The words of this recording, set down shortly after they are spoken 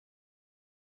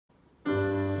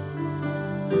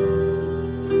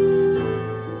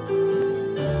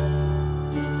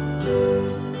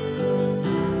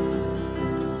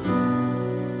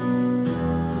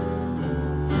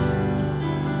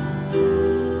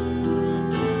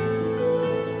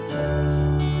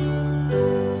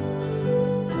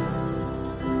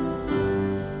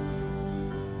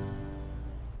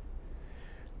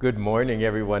Good morning,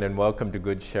 everyone, and welcome to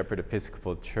Good Shepherd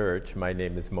Episcopal Church. My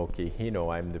name is Moki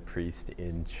Hino. I'm the priest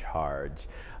in charge.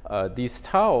 These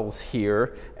towels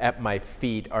here at my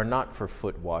feet are not for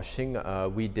foot washing.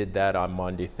 We did that on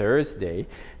Maundy Thursday.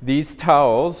 These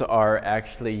towels are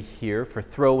actually here for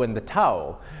Throw in the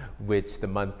Towel, which the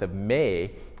month of May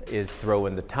is Throw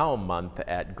in the Towel Month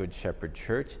at Good Shepherd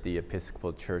Church. The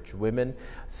Episcopal Church women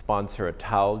sponsor a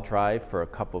towel drive for a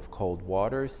cup of cold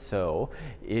water. So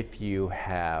if you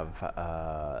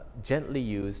have gently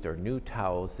used or new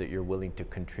towels that you're willing to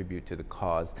contribute to the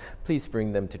cause, please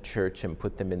bring them to church and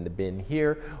put them in the bin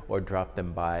here or drop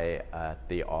them by at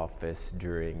the office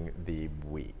during the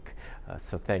week.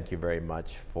 So thank you very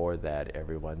much for that,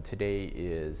 everyone. Today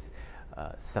is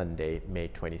Sunday, May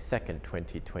 22nd,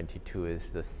 2022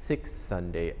 is the sixth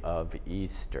Sunday of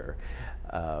Easter.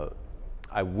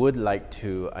 I would like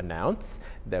to announce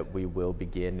that we will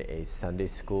begin a Sunday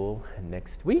school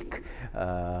next week.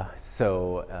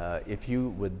 So if you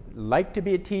would like to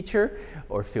be a teacher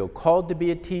or feel called to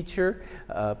be a teacher,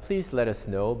 please let us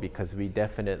know, because we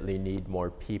definitely need more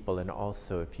people. And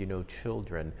also, if you know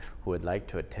children who would like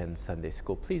to attend Sunday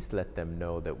school, please let them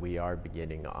know that we are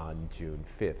beginning on June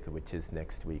 5th, which is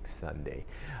next week's Sunday.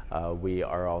 We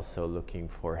are also looking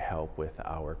for help with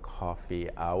our coffee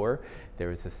hour. There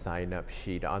is a sign-up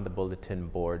sheet on the bulletin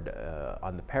board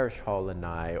on the parish hall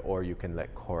lanai, or you can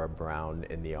let Cora Brown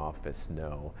in the office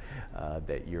know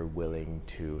that you're willing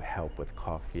to help with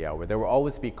coffee hour. There will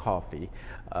always be coffee,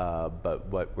 but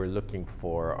what we're looking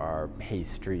for are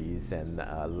pastries and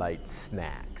light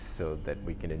snacks so that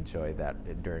we can enjoy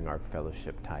that during our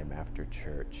fellowship time after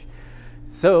church.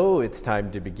 So it's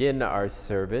time to begin our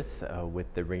service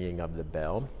with the ringing of the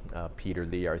bell. Peter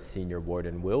Lee, our senior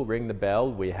warden, will ring the bell.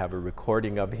 We have a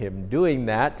recording of him doing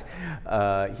that.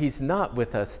 He's not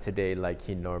with us today like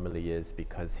he normally is,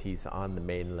 because he's on the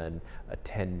mainland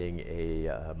attending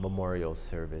a memorial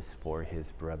service for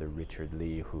his brother Richard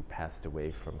Lee, who passed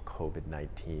away from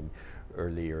COVID-19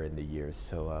 earlier in the year.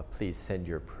 So please send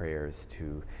your prayers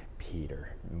to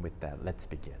Peter. And with that, let's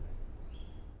begin.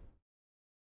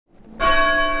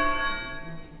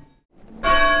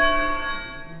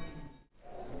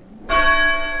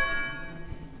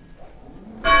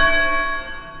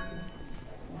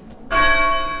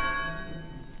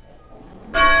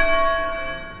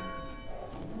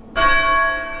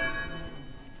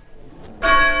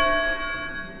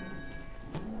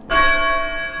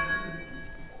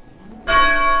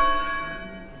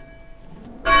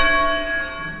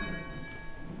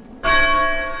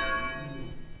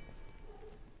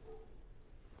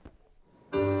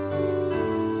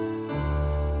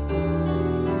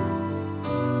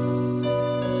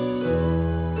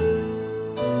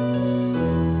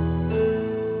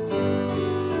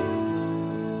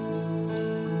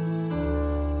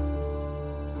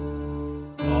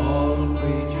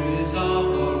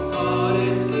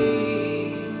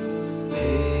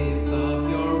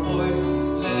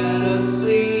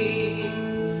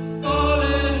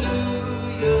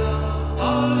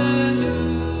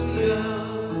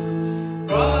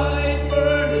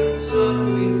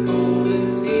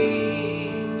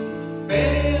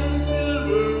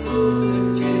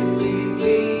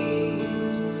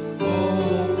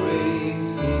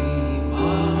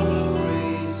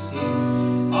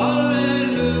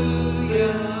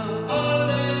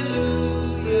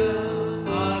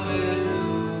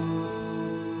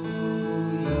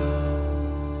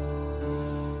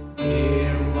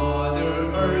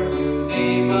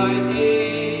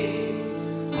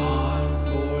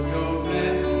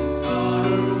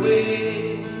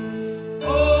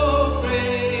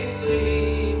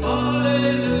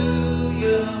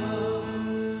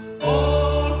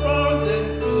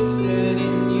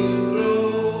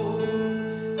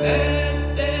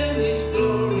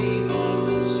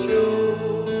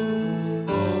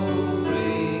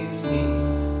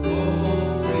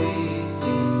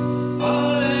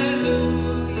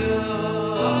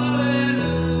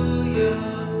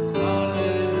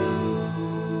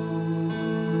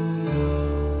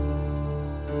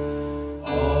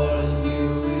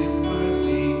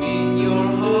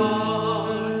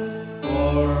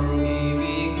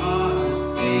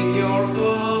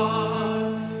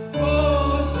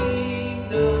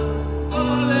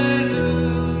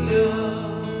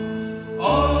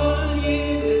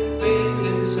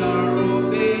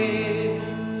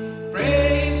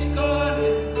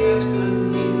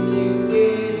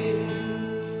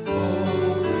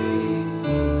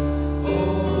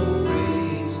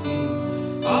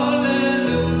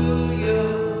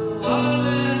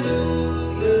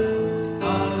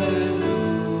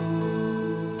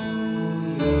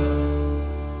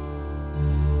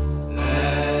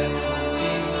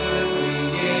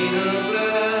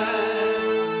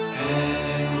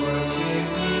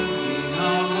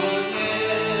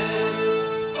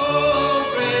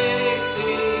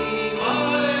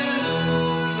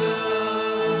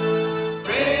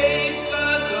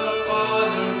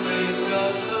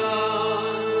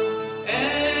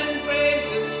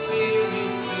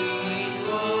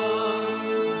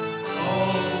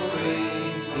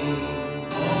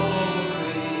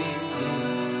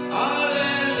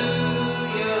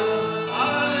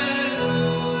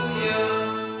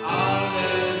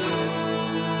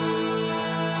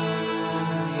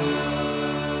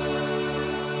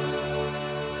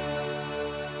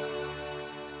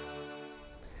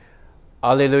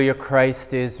 Alleluia,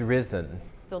 Christ is risen.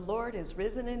 The Lord is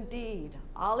risen indeed.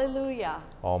 Alleluia.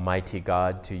 Almighty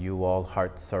God, to you all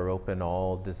hearts are open,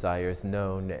 all desires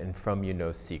known, and from you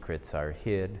no secrets are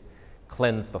hid.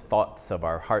 Cleanse the thoughts of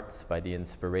our hearts by the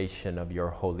inspiration of your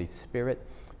Holy Spirit,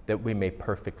 that we may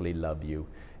perfectly love you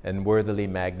and worthily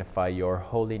magnify your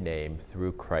holy name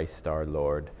through Christ our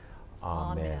Lord.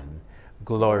 Amen.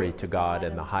 Glory to God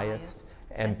in the highest,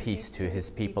 and peace to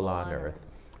his people on earth.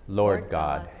 Lord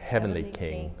God, heavenly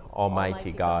King,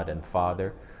 almighty God and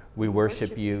Father, we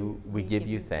worship you, we give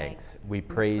you thanks, we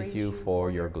praise you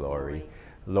for your glory.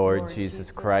 Lord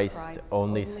Jesus Christ,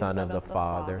 only Son of the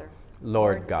Father,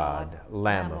 Lord God,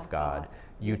 Lamb of God,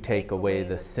 you take away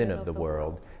the sin of the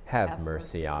world, have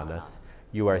mercy on us.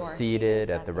 You are seated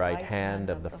at the right hand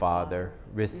of the Father,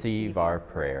 receive our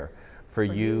prayer. For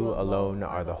you alone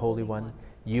are the Holy One,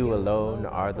 you alone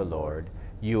are the Lord,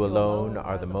 you alone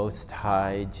are the Most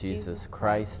High, Jesus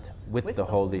Christ, with the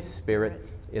Holy Spirit,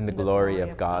 in the glory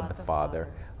of God the Father.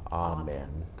 Amen.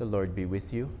 The Lord be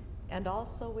with you. And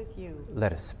also with you.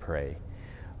 Let us pray.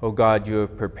 O God, you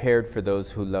have prepared for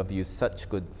those who love you such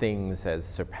good things as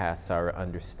surpass our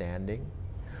understanding.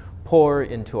 Pour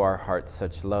into our hearts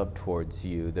such love towards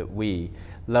you that we,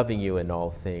 loving you in all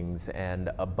things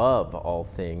and above all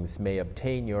things, may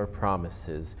obtain your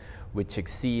promises, which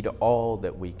exceed all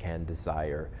that we can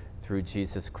desire, through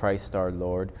Jesus Christ our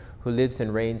Lord, who lives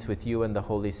and reigns with you and the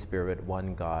Holy Spirit,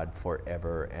 one God,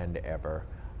 forever and ever.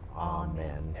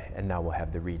 Amen. And now we'll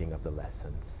have the reading of the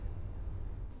lessons.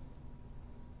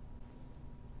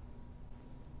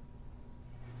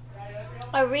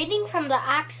 A reading from the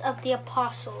Acts of the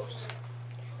Apostles.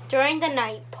 During the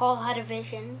night, Paul had a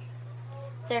vision.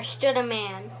 There stood a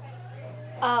man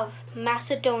of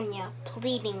Macedonia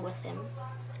pleading with him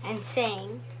and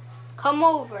saying, "Come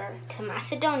over to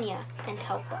Macedonia and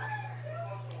help us."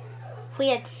 We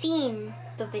had seen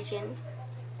the vision.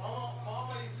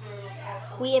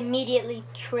 We immediately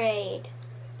tried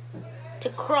to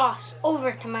cross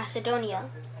over to Macedonia,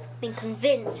 being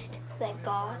convinced that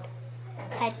God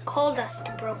had called us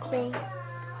to proclaim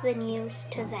the news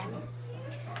to them.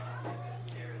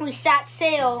 We set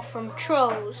sail from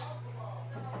Troas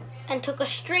and took a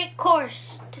straight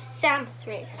course to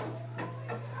Samothrace,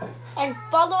 and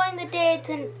following the day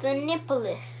to the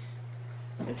Neapolis,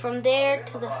 and from there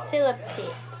to the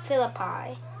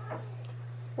Philippi,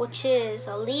 which is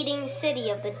a leading city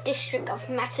of the district of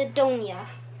Macedonia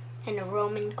and a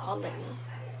Roman colony.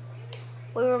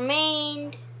 We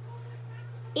remained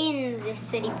in this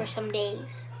city for some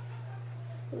days.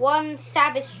 One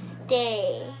Sabbath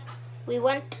day, we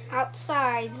went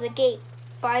outside the gate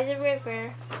by the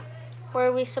river, where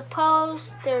we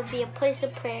supposed there would be a place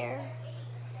of prayer,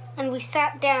 and we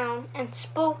sat down and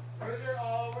spoke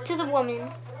to the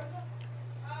woman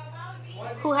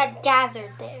who had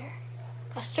gathered there,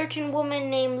 a certain woman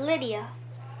named Lydia,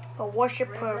 a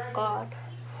worshiper of God,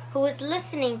 who was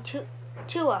listening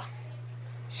to us.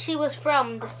 She was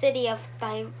from the city of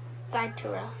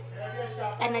Thyatira,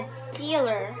 and a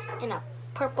dealer in a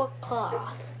purple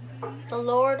cloth. The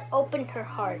Lord opened her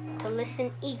heart to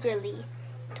listen eagerly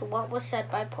to what was said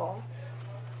by Paul.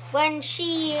 When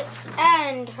she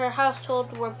and her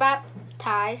household were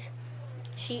baptized,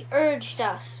 she urged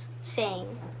us,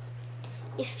 saying,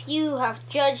 "If you have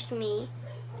judged me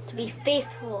to be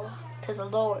faithful to the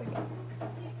Lord,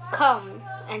 come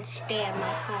and stay at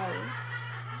my home."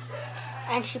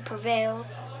 And she prevailed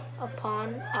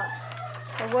upon us.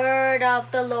 The word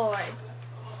of the Lord.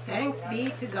 Thanks be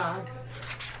to God.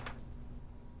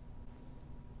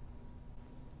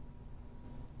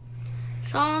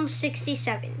 Psalm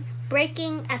 67,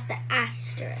 breaking at the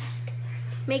asterisk.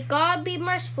 May God be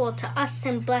merciful to us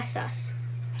and bless us.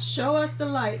 Show us the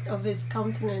light of his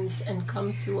countenance and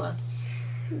come to us.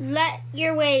 Let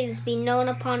your ways be known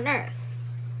upon earth.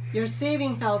 Your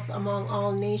saving health among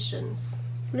all nations.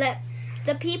 Let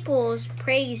the peoples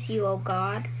praise you, O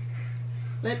God.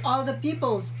 Let all the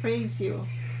peoples praise you.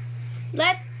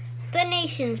 Let the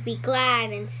nations be glad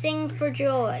and sing for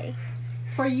joy.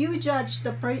 For you judge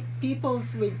the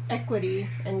peoples with equity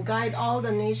and guide all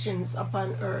the nations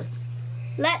upon earth.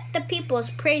 Let the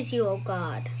peoples praise you, O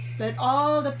God. Let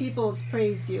all the peoples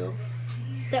praise you.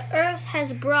 The earth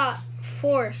has brought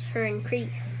forth her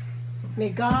increase. May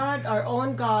God, our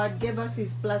own God, give us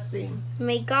his blessing.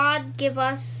 May God give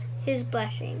us his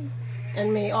blessing.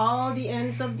 And may all the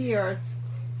ends of the earth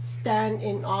stand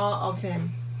in awe of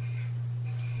him.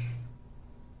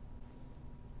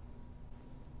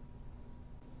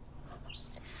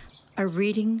 A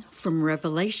reading from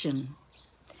Revelation.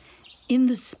 In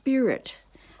the Spirit,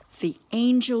 the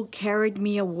angel carried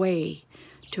me away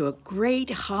to a great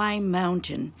high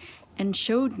mountain and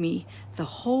showed me the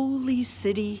holy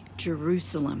city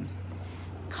Jerusalem,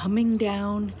 coming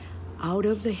down out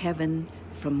of the heaven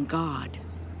from God.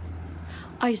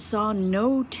 I saw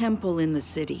no temple in the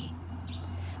city,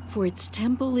 for its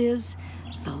temple is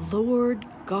the Lord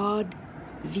God,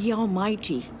 the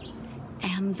Almighty,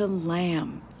 and the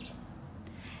Lamb.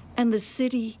 And the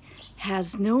city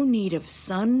has no need of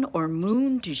sun or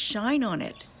moon to shine on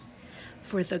it,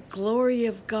 for the glory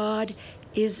of God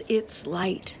is its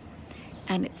light,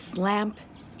 and its lamp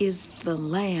is the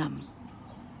Lamb.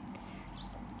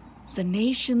 The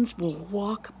nations will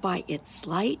walk by its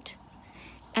light,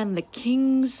 and the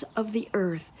kings of the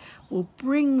earth will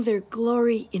bring their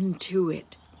glory into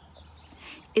it.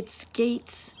 Its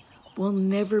gates will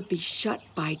never be shut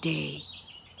by day,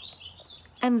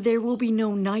 and there will be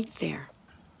no night there.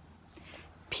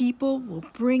 People will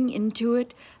bring into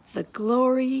it the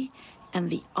glory and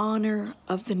the honor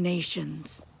of the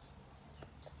nations.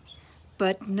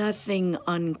 But nothing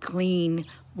unclean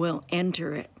will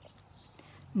enter it,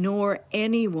 nor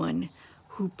anyone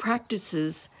who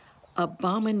practices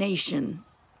abomination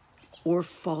or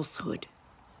falsehood,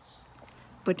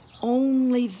 but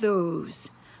only those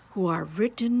who are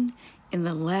written in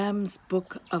the Lamb's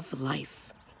book of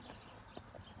life.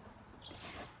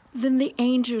 Then the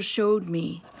angel showed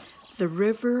me the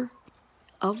river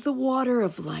of the water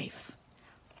of life,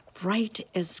 bright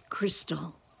as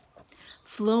crystal,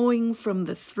 flowing from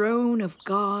the throne of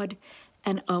God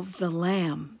and of the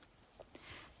Lamb,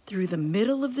 through the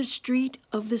middle of the street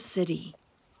of the city.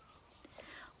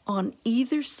 On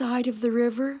either side of the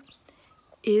river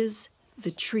is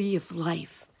the tree of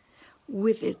life,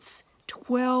 with its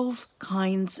 12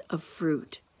 kinds of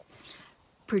fruit,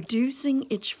 producing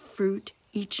its fruit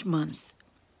each month.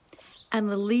 And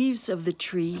the leaves of the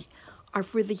tree are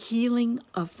for the healing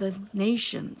of the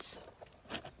nations.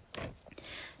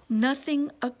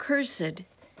 Nothing accursed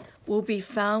will be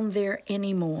found there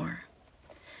anymore,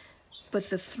 but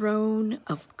the throne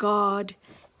of God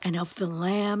and of the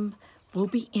Lamb will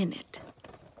be in it,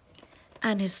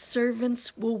 and his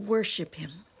servants will worship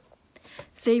him.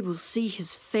 They will see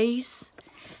his face,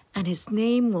 and his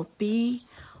name will be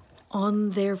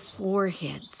on their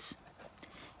foreheads.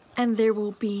 And there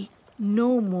will be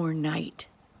no more night.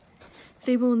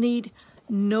 They will need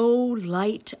no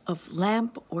light of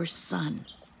lamp or sun,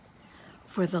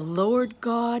 for the Lord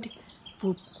God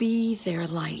will be their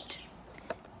light,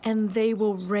 and they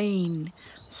will reign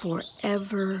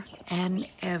forever and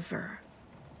ever.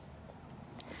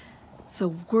 The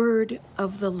word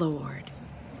of the Lord.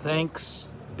 Thanks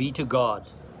be to God.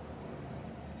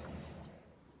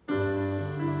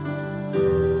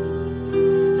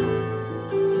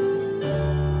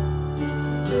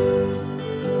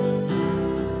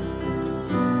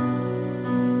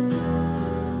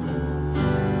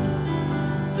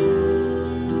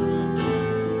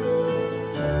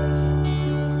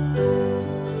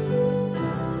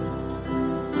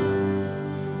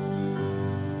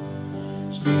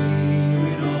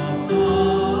 Spirit of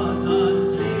God,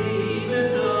 unseen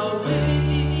as the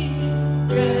way.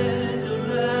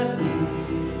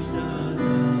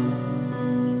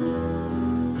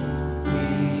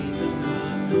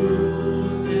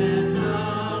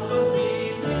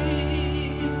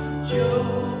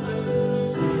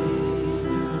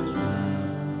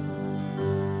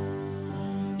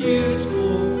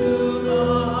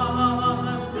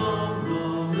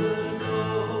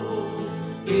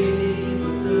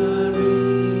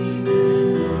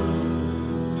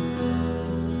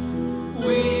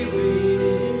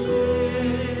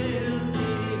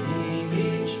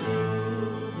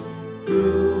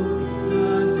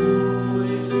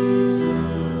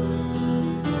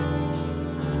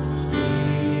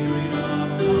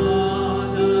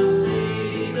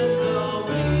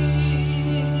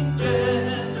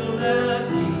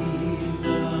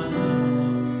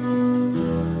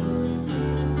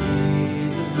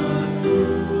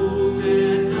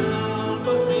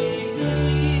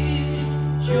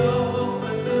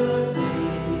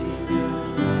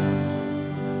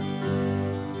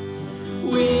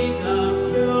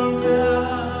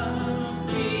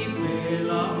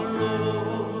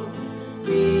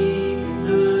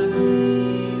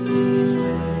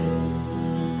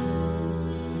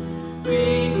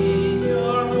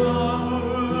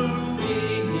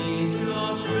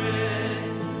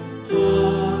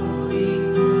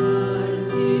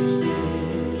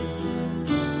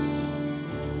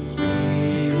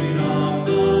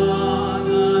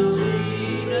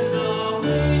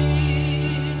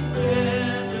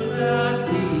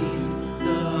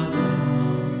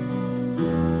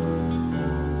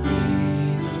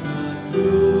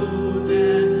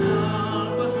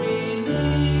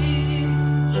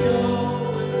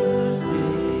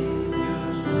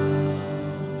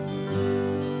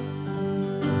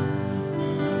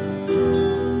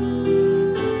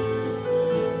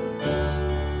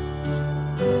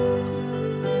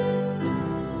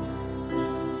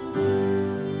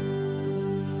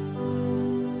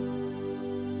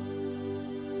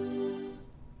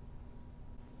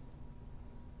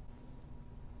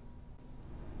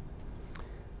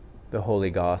 The Holy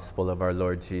Gospel of our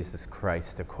Lord Jesus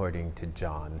Christ according to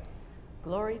John.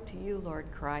 Glory to you, Lord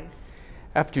Christ.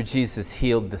 After Jesus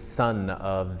healed the son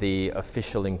of the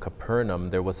official in Capernaum,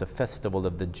 there was a festival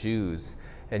of the Jews,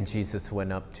 and Jesus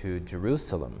went up to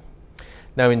Jerusalem.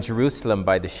 Now in Jerusalem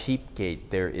by the sheep gate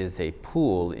there is a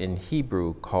pool in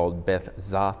Hebrew called Beth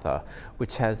Zatha,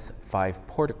 which has 5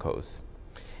 porticos.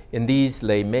 In these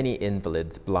lay many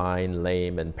invalids, blind,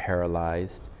 lame, and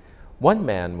paralyzed. One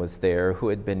man was there who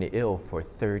had been ill for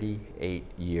 38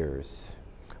 years.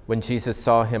 When Jesus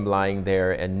saw him lying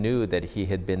there and knew that he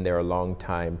had been there a long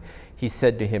time, he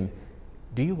said to him,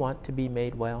 "Do you want to be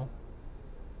made well?"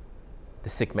 The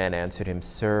sick man answered him,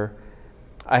 "Sir,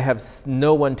 I have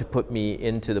no one to put me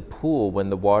into the pool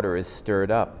when the water is stirred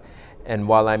up, and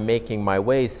while I'm making my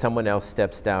way, someone else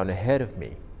steps down ahead of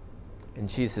me." And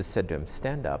Jesus said to him,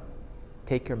 "Stand up,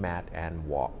 take your mat and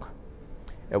walk."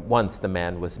 At once the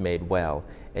man was made well,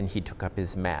 and he took up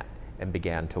his mat and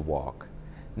began to walk.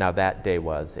 Now that day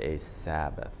was a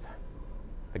Sabbath.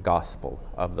 The Gospel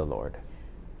of the Lord.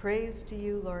 Praise to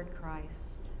you, Lord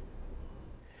Christ.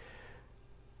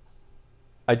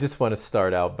 I just want to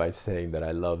start out by saying that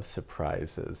I love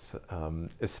surprises,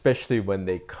 especially when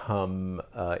they come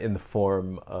in the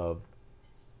form of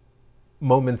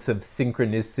moments of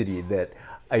synchronicity that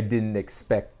I didn't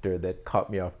expect or that caught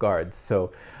me off guard.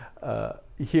 So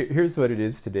here's what it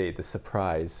is today, the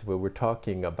surprise, where we're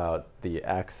talking about the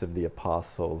Acts of the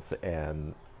Apostles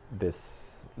and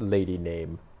this lady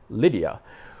named Lydia,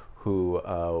 who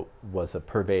was a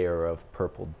purveyor of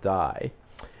purple dye.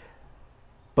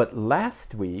 But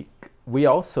last week, we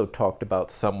also talked about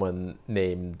someone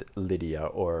named Lydia,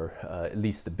 or at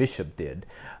least the bishop did.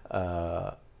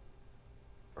 Her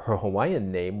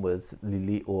Hawaiian name was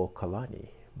Liliuokalani,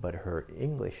 but her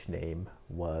English name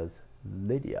was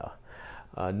Lydia.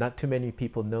 Not too many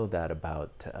people know that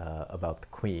about the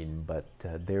Queen, but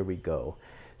there we go.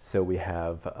 So we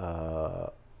have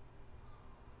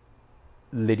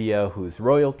Lydia, who's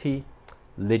royalty,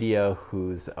 Lydia,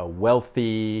 who's a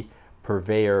wealthy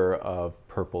purveyor of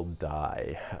purple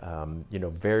dye.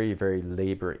 Very, very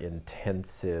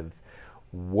labor-intensive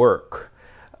work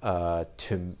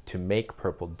to make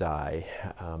purple dye,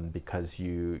 because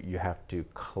you have to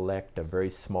collect a very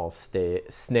small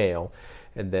snail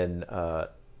and then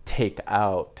take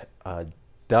out a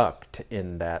duct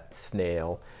in that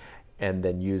snail and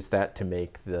then use that to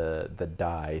make the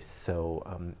dye.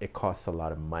 So it costs a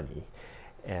lot of money.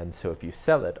 And so if you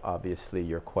sell it, obviously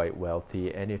you're quite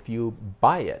wealthy. And if you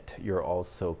buy it, you're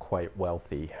also quite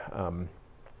wealthy,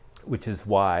 which is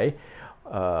why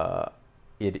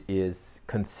it is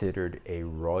considered a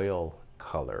royal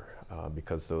color,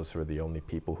 because those were the only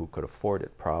people who could afford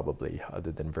it, probably,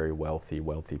 other than very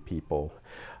wealthy people.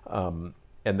 And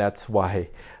that's why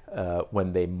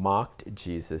when they mocked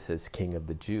Jesus as King of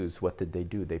the Jews, what did they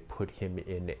do? They put him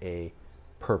in a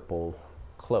purple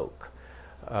cloak.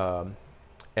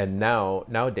 And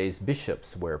nowadays,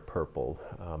 bishops wear purple.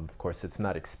 Of course, it's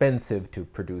not expensive to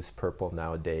produce purple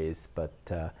nowadays, but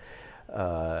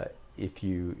if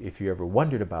you ever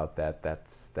wondered about that,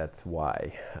 that's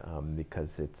why,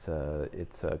 because it's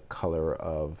a color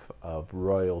of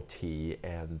royalty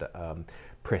and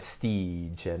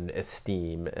prestige and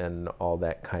esteem and all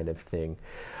that kind of thing.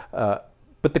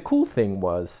 But the cool thing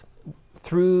was,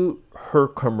 through her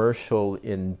commercial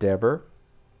endeavor,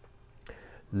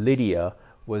 Lydia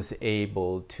was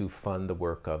able to fund the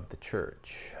work of the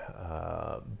church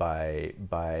by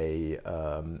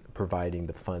providing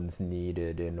the funds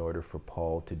needed in order for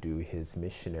Paul to do his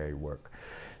missionary work.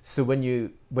 So when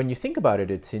you think about it,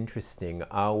 it's interesting.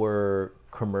 Our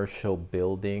commercial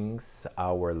buildings,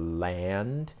 our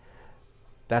land,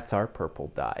 that's our purple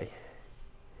dye.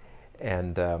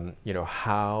 And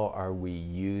how are we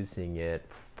using it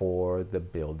for the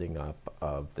building up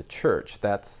of the church?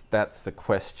 That's the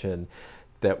question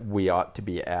that we ought to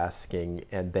be asking.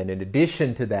 And then in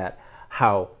addition to that,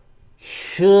 how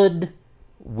should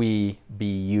we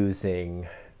be using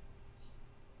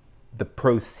the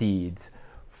proceeds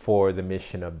for the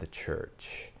mission of the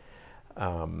church?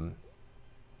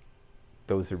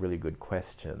 Those are really good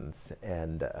questions.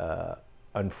 And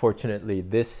unfortunately,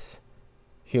 this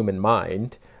human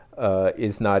mind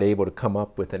is not able to come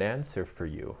up with an answer for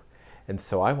you. And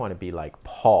so I want to be like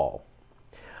Paul.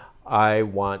 I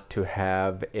want to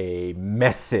have a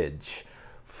message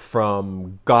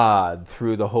from God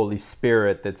through the Holy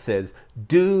Spirit that says,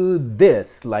 do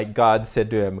this, like God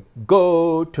said to him,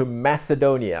 go to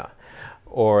Macedonia.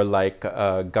 Or like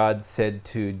God said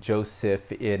to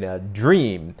Joseph in a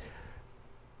dream,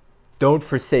 don't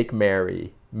forsake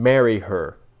Mary, marry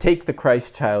her, take the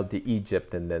Christ child to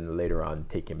Egypt and then later on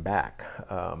take him back.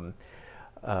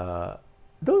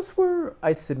 Those were,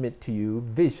 I submit to you,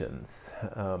 visions.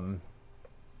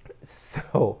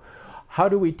 So how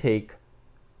do we take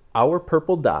our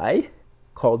purple dye,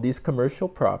 called these commercial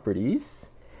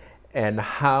properties, and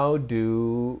how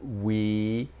do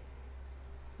we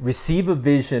receive a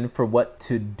vision for what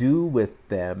to do with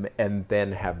them and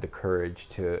then have the courage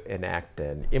to enact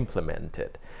and implement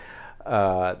it?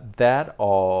 That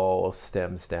all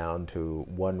stems down to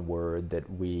one word that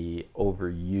we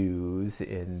overuse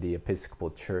in the Episcopal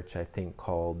Church, I think,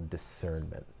 called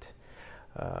discernment.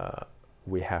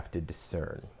 We have to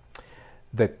discern.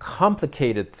 The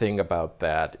complicated thing about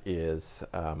that is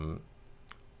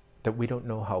that we don't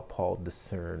know how Paul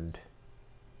discerned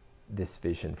this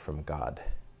vision from God.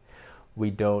 We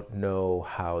don't know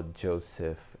how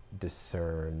Joseph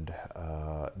discerned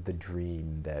the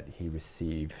dream that he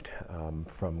received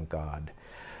from God.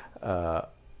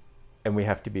 And we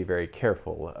have to be very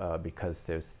careful because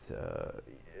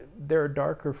there are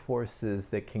darker forces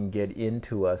that can get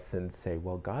into us and say,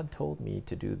 well, God told me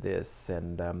to do this,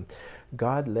 and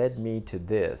God led me to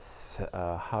this.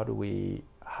 How do we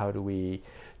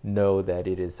know that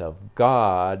it is of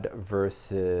God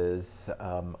versus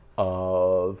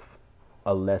of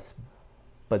a less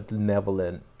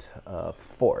benevolent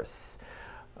force?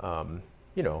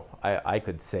 I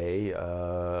could say,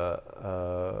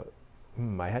 I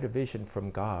had a vision from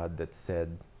God that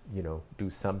said, do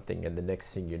something, and the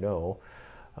next thing you know,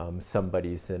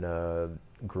 somebody's in a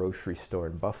grocery store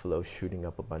in Buffalo shooting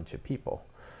up a bunch of people.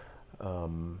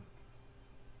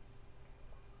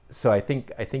 So I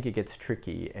think it gets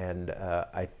tricky, and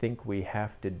I think we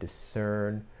have to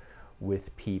discern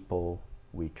with people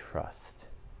we trust,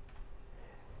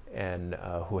 and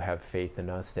who have faith in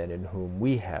us and in whom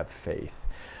we have faith.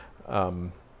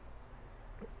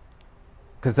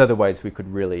 Because otherwise we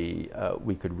could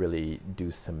really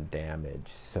do some damage.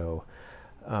 So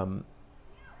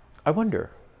I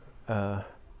wonder,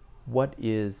 what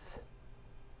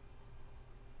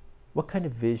kind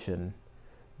of vision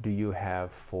do you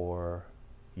have for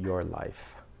your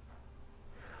life?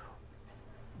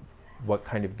 What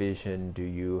kind of vision do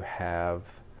you have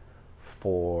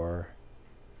for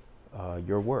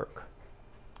your work?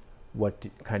 What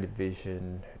kind of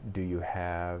vision do you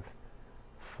have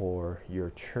for your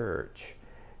church,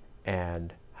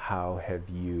 and how have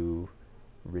you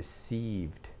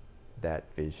received that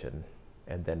vision?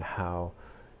 And then how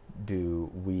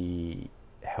do we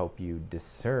help you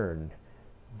discern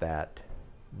that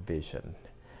vision?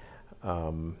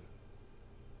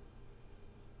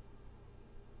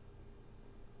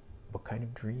 What kind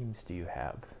of dreams do you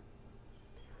have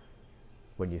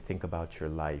when you think about your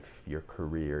life, your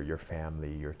career, your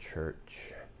family, your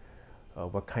church?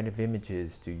 What kind of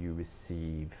images do you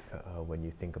receive when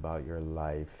you think about your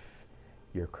life,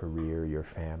 your career, your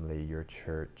family, your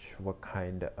church? What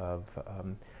kind of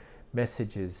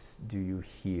messages do you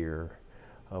hear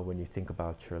when you think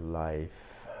about your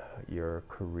life, your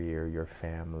career, your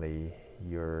family,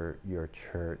 your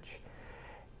church?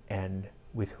 And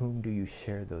with whom do you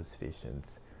share those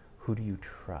visions? Who do you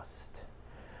trust?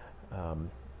 And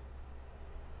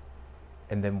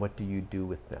then what do you do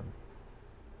with them?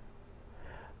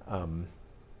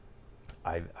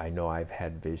 I know I've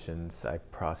had visions.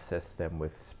 I've processed them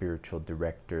with spiritual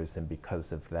directors, and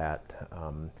because of that,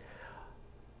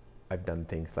 I've done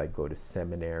things like go to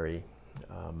seminary.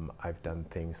 I've done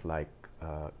things like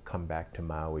come back to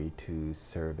Maui to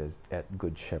serve at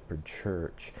Good Shepherd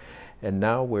Church, and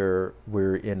now we're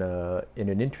in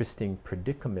an interesting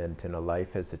predicament in a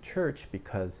life as a church,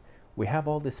 because we have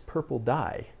all this purple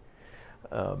dye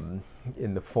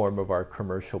in the form of our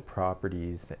commercial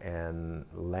properties and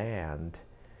land.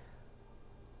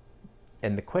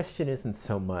 And the question isn't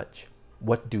so much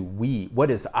what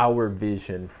is our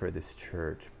vision for this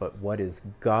church, but what is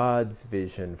God's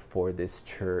vision for this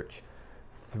church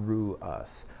through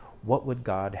us? What would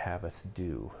God have us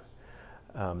do?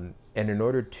 And in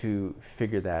order to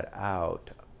figure that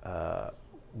out,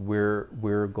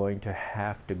 we're going to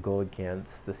have to go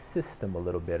against the system a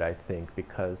little bit, I think,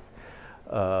 because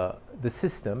the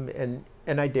system,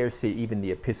 and I dare say even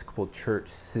the Episcopal Church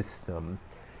system,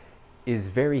 is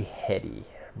very heady,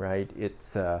 right?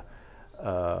 It's got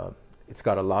a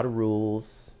lot of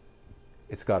rules,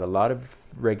 it's got a lot of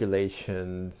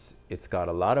regulations, it's got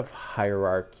a lot of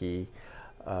hierarchy.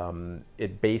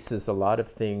 It bases a lot of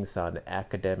things on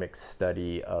academic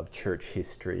study of church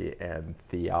history and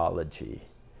theology,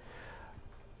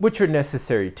 which are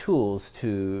necessary tools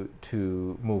to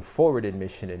move forward in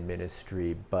mission and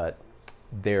ministry, but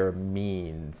they're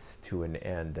means to an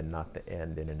end and not the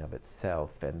end in and of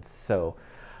itself. And so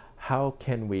how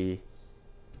can we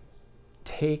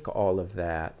take all of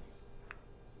that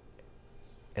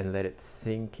and let it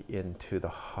sink into the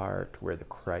heart where the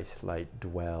Christ light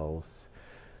dwells,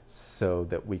 so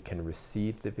that we can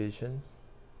receive the vision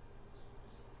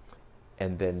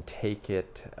and then take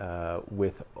it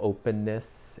with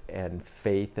openness and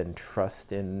faith and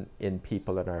trust in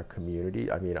people in our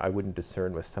community. I mean, I wouldn't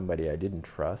discern with somebody I didn't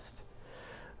trust.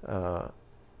 And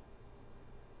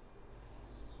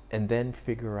then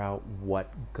figure out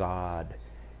what God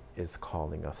is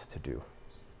calling us to do.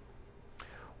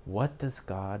 What does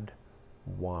God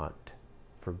want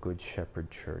for Good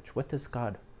Shepherd Church? What does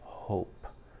God hope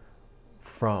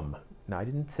from? Now, I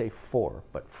didn't say for,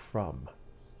 but from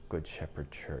Good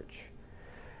Shepherd Church.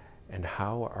 And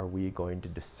how are we going to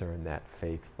discern that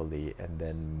faithfully and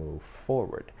then move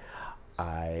forward?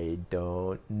 I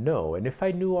don't know. And if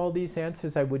I knew all these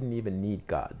answers, I wouldn't even need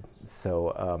God.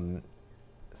 So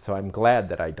I'm glad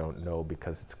that I don't know,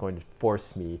 because it's going to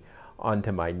force me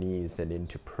onto my knees and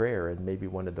into prayer. And maybe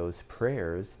one of those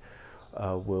prayers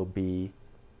will be,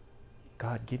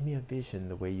 God, give me a vision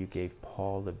the way you gave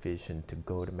Paul a vision to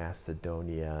go to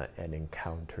Macedonia and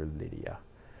encounter Lydia.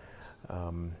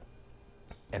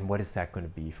 And what is that going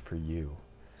to be for you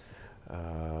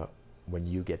when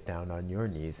you get down on your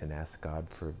knees and ask God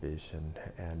for a vision?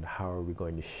 And how are we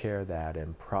going to share that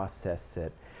and process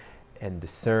it and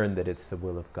discern that it's the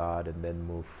will of God and then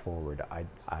move forward?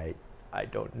 I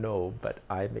don't know, but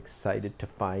I'm excited to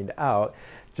find out,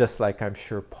 just like I'm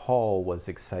sure Paul was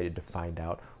excited to find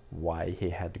out why he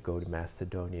had to go to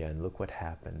Macedonia. And look what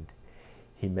happened.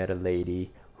 He met a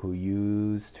lady who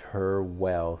used her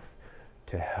wealth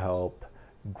to help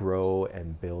grow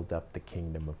and build up the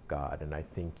kingdom of God. And I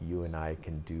think you and I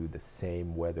can do the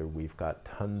same, whether we've got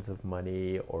tons of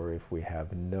money or if we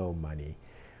have no money.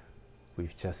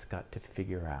 We've just got to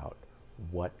figure out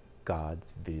what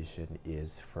God's vision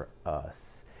is for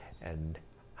us and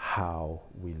how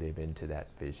we live into that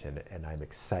vision. And I'm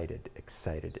excited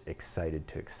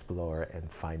to explore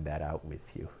and find that out with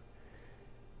you.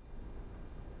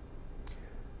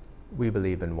 We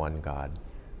believe in one God,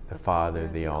 the Father,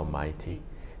 the Almighty,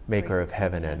 maker of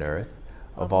heaven and earth,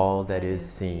 of all that is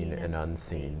seen and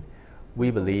unseen. We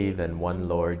believe in one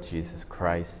Lord Jesus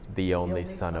Christ, the only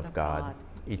Son of God,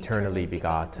 eternally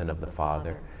begotten of the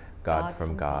Father, God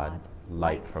from God,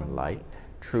 light from light,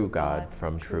 true God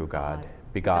from true God,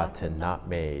 begotten, not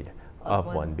made,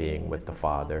 of one being with the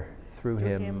Father. Through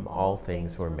him all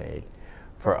things were made.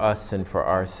 For us and for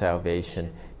our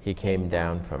salvation he came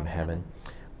down from heaven.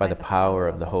 By the power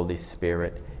of the Holy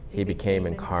Spirit he became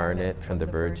incarnate from the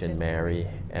Virgin Mary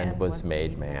and was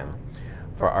made man.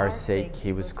 For our sake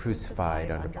he was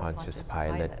crucified under Pontius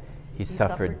Pilate. He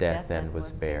suffered death and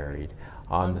was buried.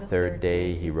 On the third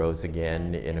day he rose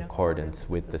again in accordance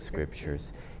with the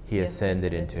Scriptures. He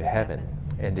ascended into heaven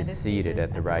and is seated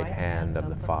at the right hand of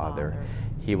the Father.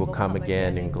 He will come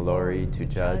again in glory to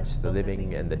judge the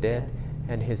living and the dead,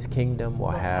 and his kingdom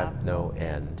will have no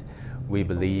end. We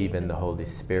believe in the Holy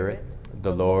Spirit,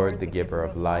 the Lord, the giver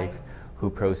of life, who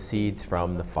proceeds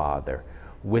from the Father.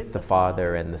 With the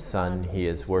Father and the Son he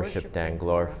is worshipped and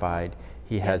glorified.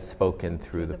 He has spoken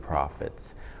through the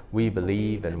prophets. We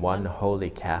believe in one holy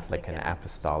Catholic and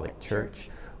Apostolic Church.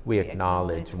 We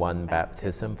acknowledge one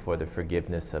baptism for the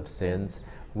forgiveness of sins.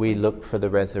 We look for the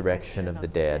resurrection of the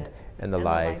dead and the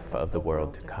life of the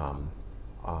world to come.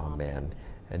 Amen.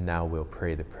 And now we'll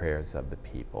pray the prayers of the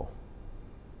people.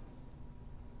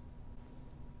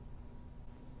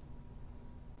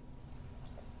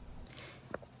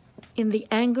 In the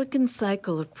Anglican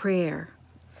cycle of prayer,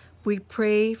 we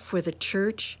pray for the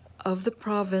Church of the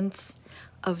province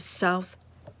of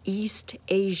Southeast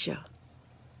Asia,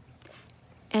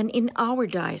 and in our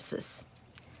diocese,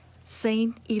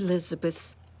 St.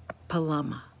 Elizabeth's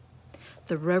Palama,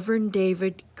 the Reverend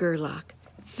David Gerlach,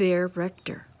 their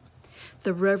rector,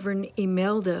 the Reverend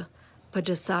Imelda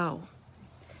Padasao,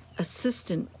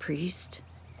 assistant priest,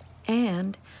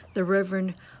 and the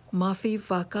Reverend Mafi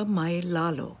Vaka Mai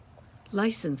Lalo,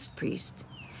 licensed priest,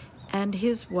 and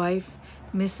his wife,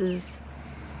 Mrs.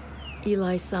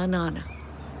 Elisanana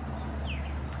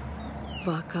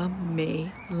Vaka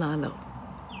Mai Lalo.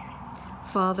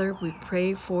 Father, we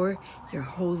pray for your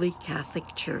holy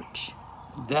Catholic Church,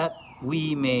 that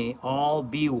we may all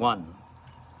be one.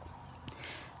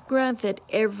 Grant that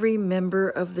every member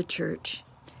of the Church,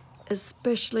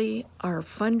 especially our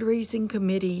fundraising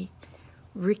committee,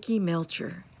 Ricky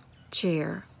Melcher,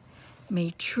 Chair,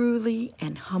 may truly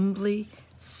and humbly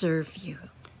serve you.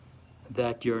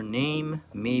 That your name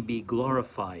may be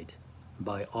glorified,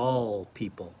 by all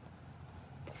people.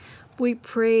 We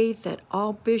pray that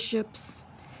all bishops,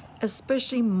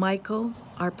 especially Michael,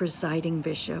 our presiding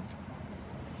bishop,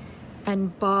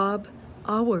 and Bob,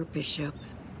 our bishop,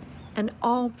 and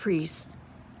all priests,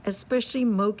 especially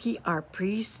Moki, our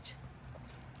priest,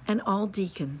 and all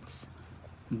deacons,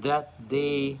 that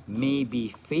they may be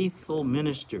faithful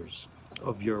ministers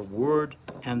of your word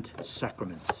and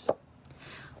sacraments.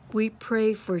 We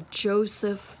pray for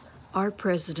Joseph, our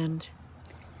president,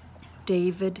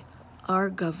 David, our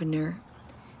governor,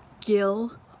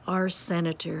 Gil, our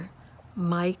senator,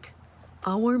 Mike,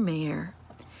 our mayor,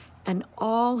 and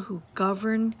all who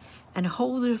govern and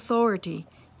hold authority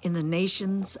in the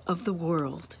nations of the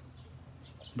world.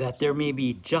 That there may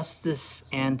be justice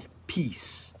and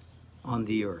peace on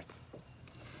the earth.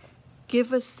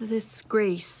 Give us this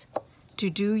grace to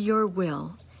do your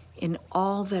will in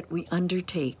all that we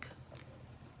undertake.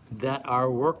 That our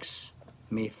works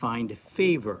may find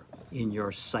favor in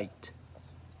your sight.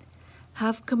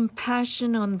 Have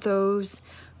compassion on those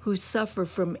who suffer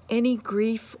from any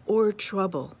grief or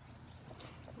trouble.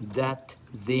 That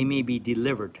they may be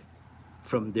delivered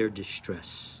from their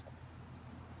distress.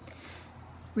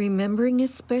 Remembering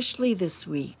especially this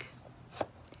week,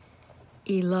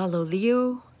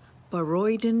 Ilalolio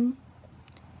Baroiden,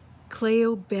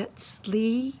 Cleo Betts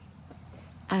Lee,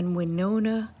 and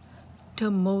Winona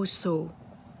Tomoso.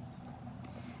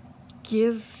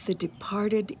 Give the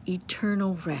departed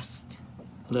eternal rest.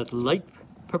 Let light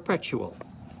perpetual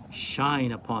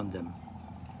shine upon them.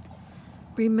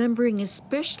 Remembering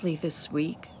especially this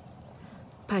week,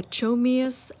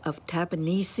 Pachomius of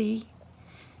Tabanisi,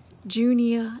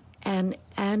 Junia and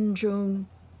Andronicus,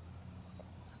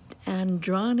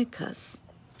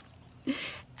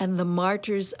 and the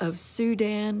martyrs of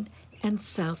Sudan and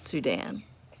South Sudan,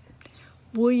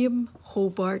 William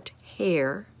Hobart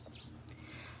Hare,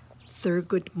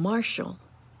 Thurgood Marshall,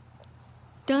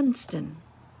 Dunstan,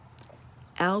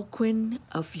 Alcuin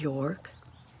of York,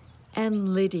 and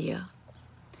Lydia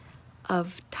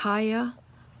of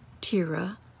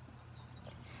Thyatira.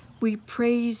 We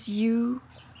praise you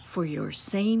for your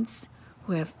saints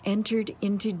who have entered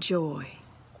into joy.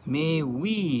 May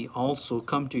we also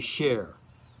come to share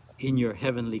in your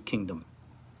heavenly kingdom.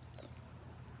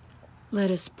 Let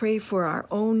us pray for our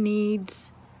own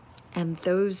needs and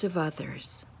those of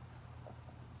others.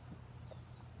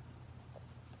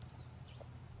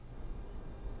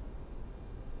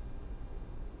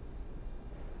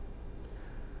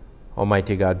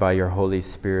 Almighty God, by your Holy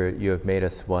Spirit, you have made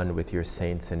us one with your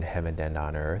saints in heaven and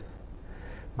on earth.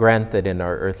 Grant that in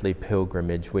our earthly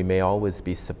pilgrimage we may always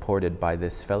be supported by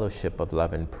this fellowship of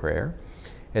love and prayer,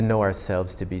 and know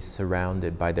ourselves to be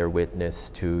surrounded by their witness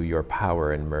to your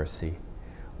power and mercy.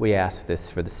 We ask this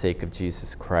for the sake of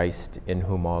Jesus Christ, in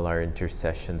whom all our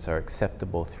intercessions are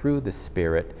acceptable through the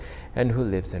Spirit, and who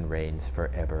lives and reigns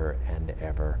forever and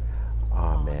ever.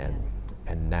 Amen.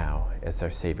 And now, as our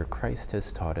Savior Christ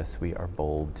has taught us, we are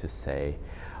bold to say,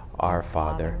 Our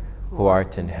Father, who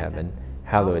art in heaven,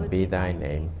 hallowed be thy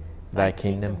name. Thy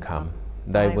kingdom come,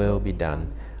 thy will be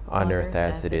done, on earth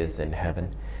as it is in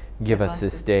heaven. Give us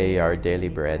this day our daily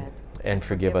bread, and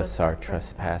forgive us our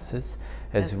trespasses,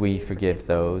 as we forgive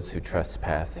those who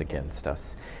trespass against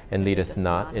us. And lead us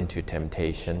not into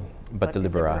temptation, but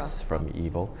deliver us from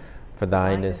evil. For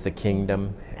thine is the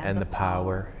kingdom, and the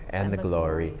power, and the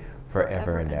glory,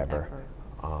 forever and ever.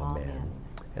 Amen.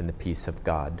 And the peace of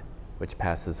God, which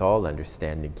passes all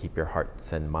understanding, keep your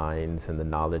hearts and minds in the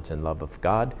knowledge and love of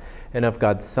God, and of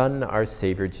God's Son, our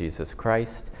Savior, Jesus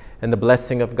Christ, and the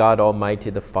blessing of God Almighty,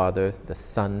 the Father, the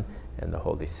Son, and the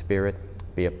Holy Spirit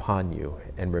be upon you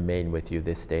and remain with you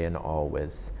this day and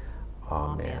always.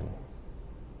 Amen.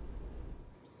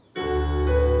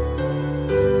 Forever.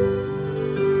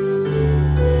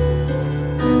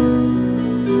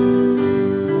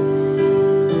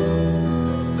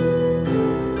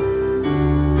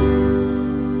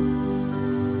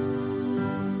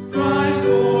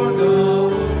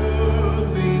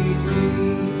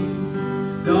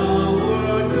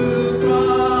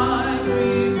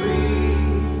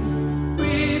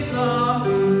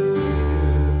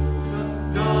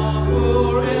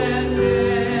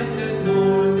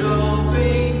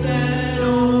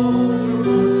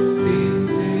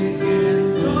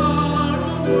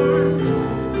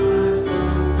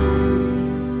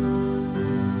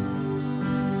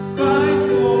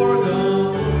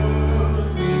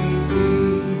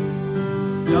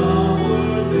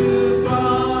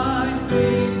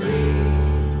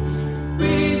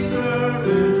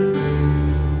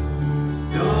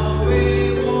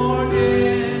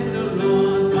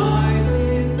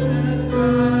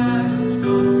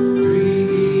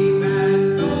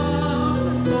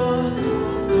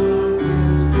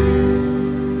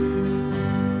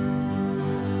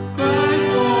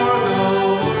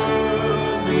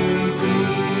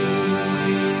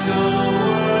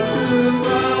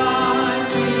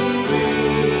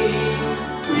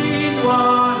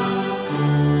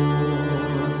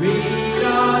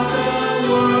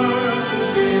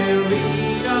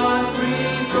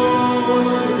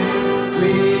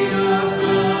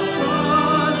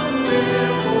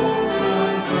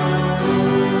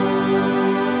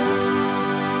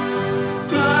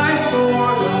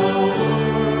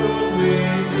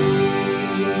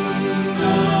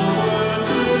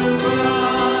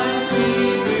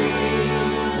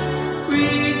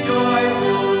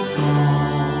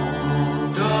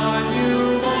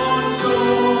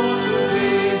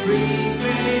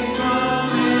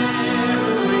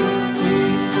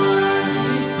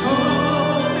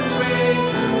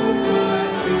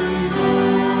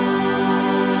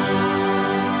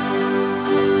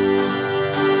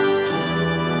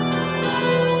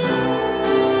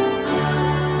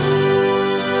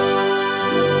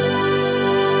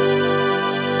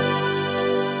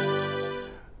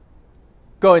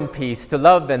 Go in peace to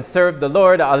love and serve the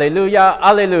Lord. Alleluia,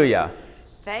 alleluia.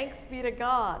 Thanks be to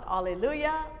God.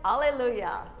 Alleluia,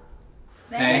 alleluia.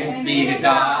 Thanks be to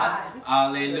God.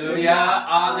 Alleluia,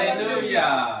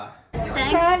 alleluia.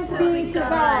 Thanks be to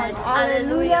God.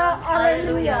 Alleluia,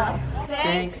 alleluia.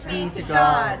 Thanks be to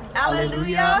God.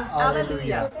 Alleluia,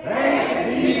 alleluia. Thanks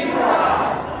be to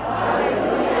God.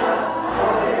 Alleluia, alleluia.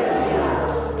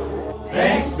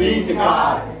 Thanks be to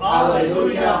God.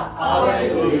 Alleluia,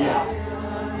 alleluia.